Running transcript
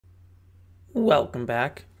Welcome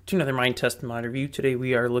back to another Minetest mod review. Today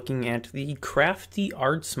we are looking at the Crafty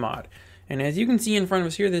Arts mod. And as you can see in front of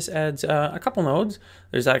us here, this adds a couple nodes.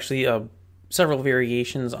 There's actually several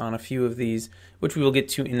variations on a few of these, which we will get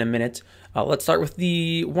to in a minute. Let's start with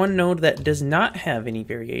the one node that does not have any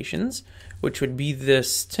variations, which would be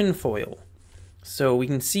this tinfoil. So we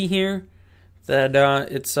can see here that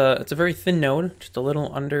it's a very thin node, just a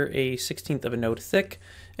little under a 1/16 of a node thick,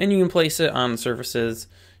 and you can place it on surfaces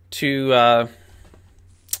to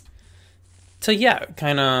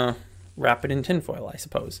kind of wrap it in tinfoil, I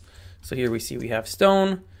suppose. So here we have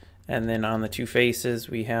stone, and then on the two faces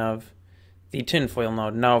we have the tinfoil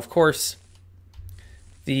node. Now, of course,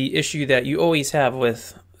 the issue that you always have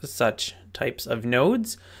with such types of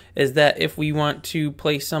nodes is that if we want to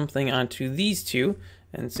place something onto these two,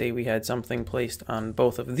 and say we had something placed on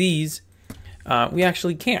both of these, we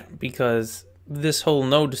actually can't, because this whole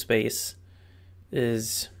node space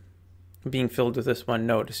is being filled with this one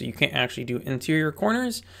node, so you can't actually do interior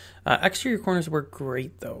corners. Exterior corners work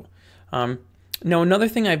great though. Now, another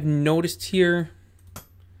thing I've noticed here,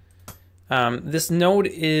 this node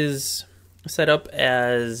is set up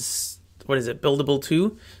as, what is it, buildable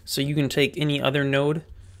 2, so you can take any other node.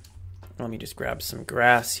 Let me just grab some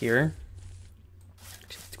grass here.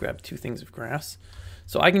 Let's grab 2 things of grass.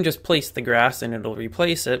 So I can just place the grass and it'll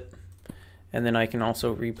replace it, and then I can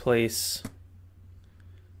also replace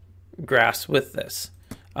grass with this,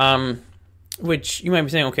 which you might be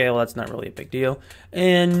saying, okay, well, that's not really a big deal.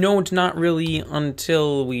 And no, it's not really,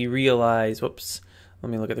 until we realize, whoops, let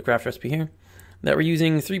me look at the craft recipe here, that we're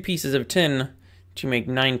using 3 pieces of tin to make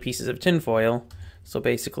 9 pieces of tinfoil. So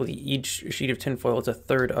basically each sheet of tinfoil is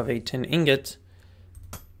 1/3 of a tin ingot,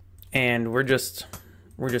 and we're just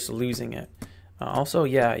losing it. Also,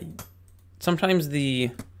 yeah, sometimes the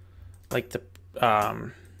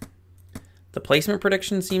placement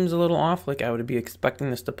prediction seems a little off. Like, I would be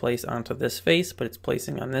expecting this to place onto this face, but it's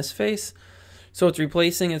placing on this face. So it's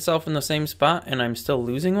replacing itself in the same spot, and I'm still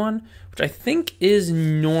losing one, which I think is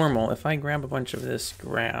normal. If I grab a bunch of this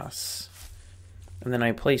grass, and then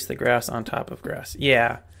I place the grass on top of grass.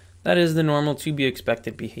 Yeah, that is the normal to be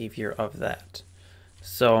expected behavior of that.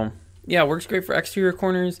 So, yeah, works great for exterior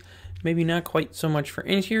corners. Maybe not quite so much for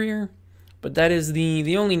interior, but that is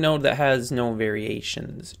the only node that has no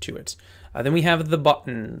variations to it. Then we have the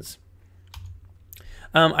buttons.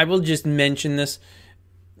 I will just mention this.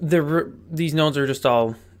 These nodes are just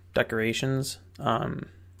all decorations.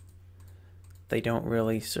 They don't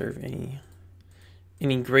really serve any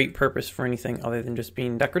great purpose for anything other than just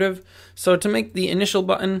being decorative. So to make the initial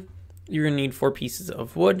button, you're going to need 4 pieces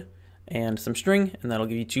of wood and some string, and that'll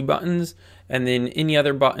give you 2 buttons. And then any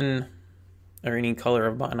other button, or any color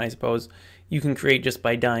of button, I suppose, you can create just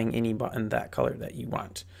by dyeing any button that color that you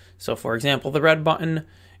want. So for example, the red button,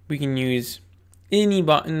 we can use any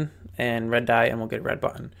button and red dye, and we'll get a red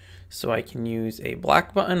button. So I can use a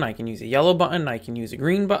black button, I can use a yellow button, I can use a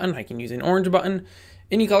green button, I can use an orange button.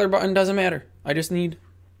 Any color button, doesn't matter. I just need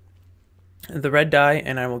the red dye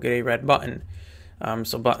and I will get a red button.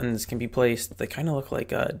 So buttons can be placed, they kind of look like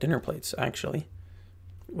dinner plates, actually.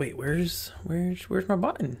 Wait, where's my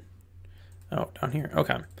button? Oh, down here.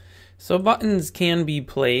 Okay. So buttons can be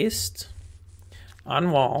placed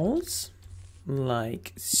on walls,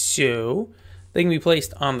 like so. They can be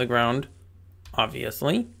placed on the ground,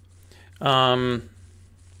 obviously. Can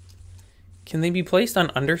they be placed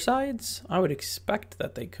on undersides? I would expect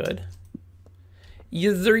that they could.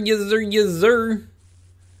 Yes sir, yes sir, yes sir.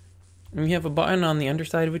 And we have a button on the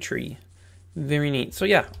underside of a tree. Very neat. So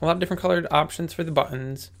yeah, a lot of different colored options for the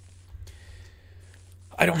buttons.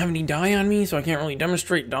 I don't have any dye on me, so I can't really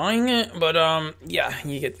demonstrate dyeing it, but yeah,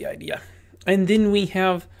 you get the idea. And then we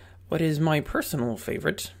have what is my personal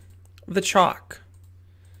favorite, the chalk.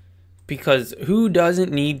 Because who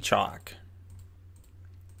doesn't need chalk?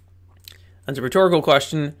 That's a rhetorical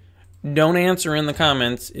question. Don't answer in the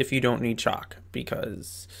comments if you don't need chalk,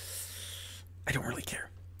 because I don't really care.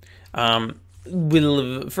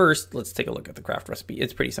 First, let's take a look at the craft recipe.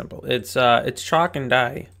 It's pretty simple. It's chalk and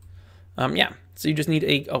dye. Yeah, so you just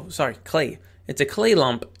need clay. It's a clay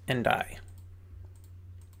lump and dye.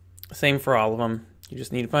 Same for all of them. You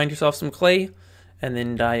just need to find yourself some clay and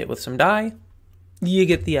then dye it with some dye. You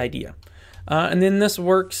get the idea. And then this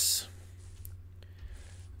works.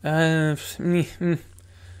 I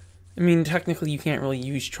mean, technically you can't really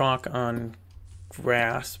use chalk on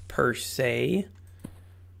grass per se.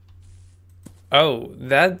 Oh,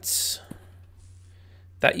 that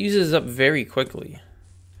uses up very quickly.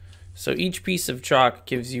 So each piece of chalk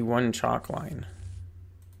gives you 1 chalk line.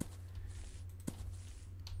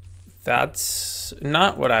 That's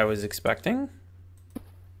not what I was expecting.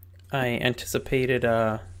 I anticipated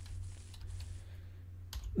that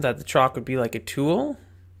the chalk would be like a tool,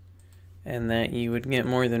 and that you would get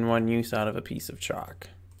more than one use out of a piece of chalk.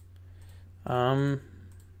 But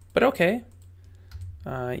okay.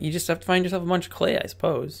 You just have to find yourself a bunch of clay, I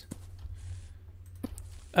suppose.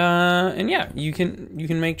 And yeah, you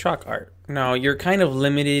can make chalk art. Now, you're kind of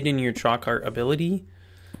limited in your chalk art ability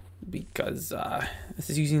because this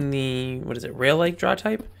is using the, what is it, rail-like draw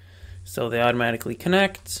type. So they automatically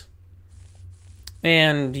connect.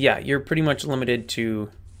 And yeah, you're pretty much limited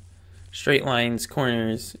to straight lines,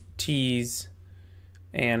 corners, T's,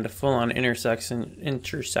 and full-on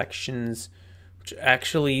intersections, which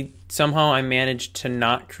actually somehow I managed to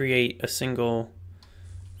not create a single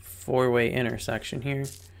four-way intersection here.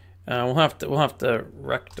 We'll have to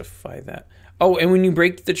rectify that. Oh, and when you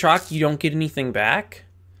break the chalk, you don't get anything back.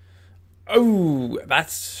 Oh,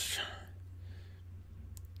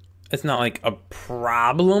 it's not like a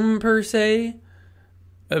problem per se,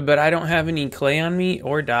 but I don't have any clay on me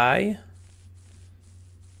or dye.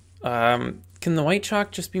 Can the white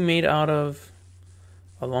chalk just be made out of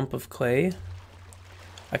a lump of clay?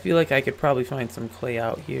 I feel like I could probably find some clay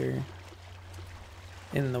out here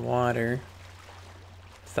in the water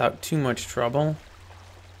without too much trouble.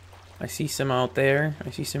 I see some out there.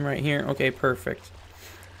 I see some right here. Okay, perfect.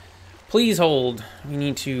 Please hold. We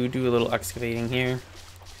need to do a little excavating here.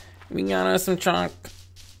 We got us some chalk.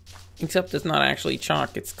 Except it's not actually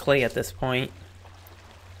chalk, it's clay at this point.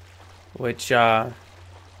 Which,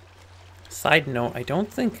 side note, I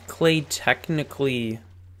don't think clay technically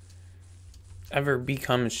ever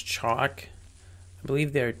becomes chalk. I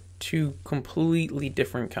believe they're two completely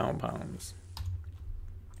different compounds.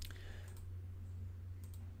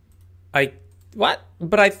 What?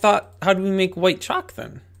 But I thought, how do we make white chalk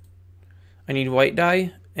then? I need white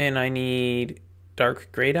dye, and I need dark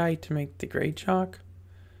gray dye to make the gray chalk.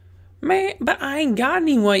 Man, but I ain't got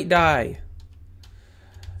any white dye.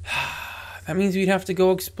 That means we'd have to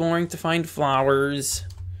go exploring to find flowers.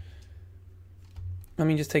 Let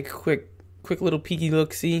me just take a quick little peeky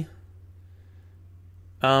look-see.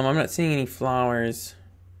 I'm not seeing any flowers.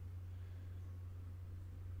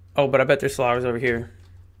 Oh, but I bet there's flowers over here.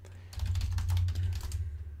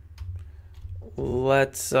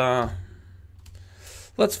 Let's fly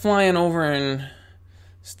on over and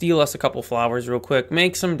steal us a couple flowers real quick.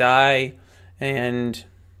 Make some dye, and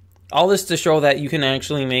all this to show that you can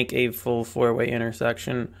actually make a full four-way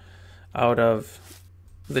intersection out of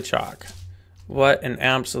the chalk. What an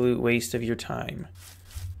absolute waste of your time.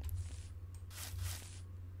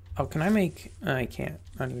 Oh, can I make... I can't.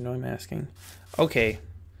 I don't even know I'm asking. Okay.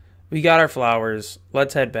 We got our flowers.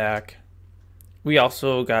 Let's head back. We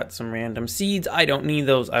also got some random seeds. I don't need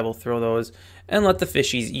those. I will throw those and let the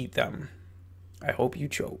fishies eat them. I hope you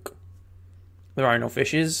choke. There are no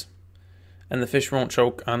fishes, and the fish won't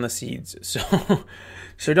choke on the seeds.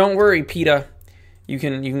 So don't worry, PETA. You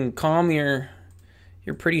can calm your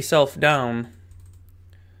pretty self down.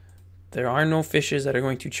 There are no fishes that are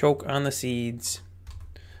going to choke on the seeds.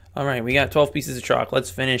 All right, we got 12 pieces of chalk. Let's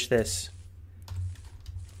finish this.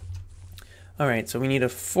 All right, so we need a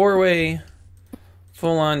four-way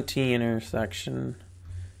full-on T intersection.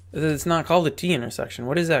 It's not called a T intersection.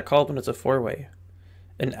 What is that called when it's a four-way?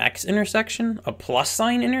 An X intersection? A plus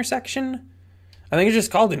sign intersection? I think it's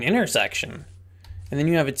just called an intersection. And then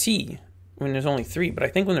you have a T when there's only 3. But I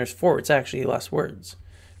think when there's 4, it's actually less words.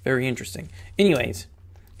 Very interesting. Anyways,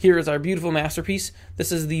 here is our beautiful masterpiece.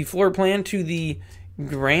 This is the floor plan to the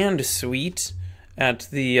Grand Suite at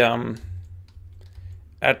the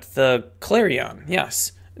Clarion.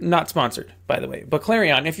 Yes. Not sponsored, by the way. But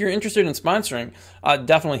Clarion, if you're interested in sponsoring,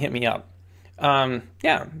 definitely hit me up.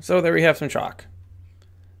 Yeah, so there we have some chalk.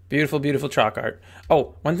 Beautiful, beautiful chalk art.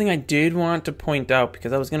 Oh, one thing I did want to point out,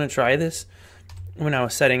 because I was going to try this when I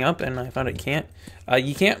was setting up, and I found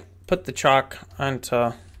you can't put the chalk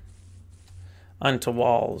onto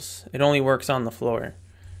walls. It only works on the floor.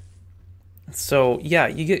 So, yeah,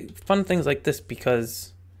 you get fun things like this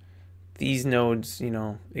because these nodes,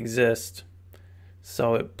 exist.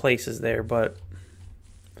 So it places there, but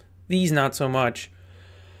these not so much.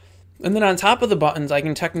 And then on top of the buttons, I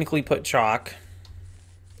can technically put chalk.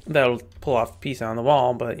 That'll pull off a piece on the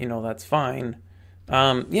wall, but that's fine.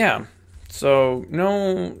 Yeah. So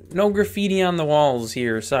no graffiti on the walls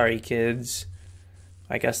here. Sorry, kids.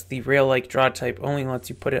 I guess the rail-like draw type only lets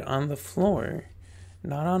you put it on the floor,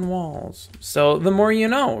 not on walls. So the more you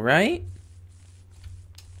know, right?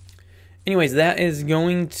 Anyways, that is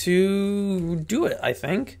going to do it, I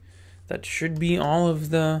think. That should be all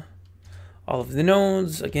of the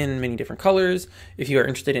nodes. Again, many different colors. If you are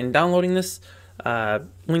interested in downloading this,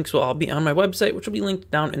 Links will all be on my website, which will be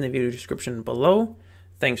linked down in the video description below.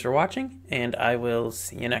 Thanks for watching, and I will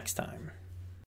see you next time.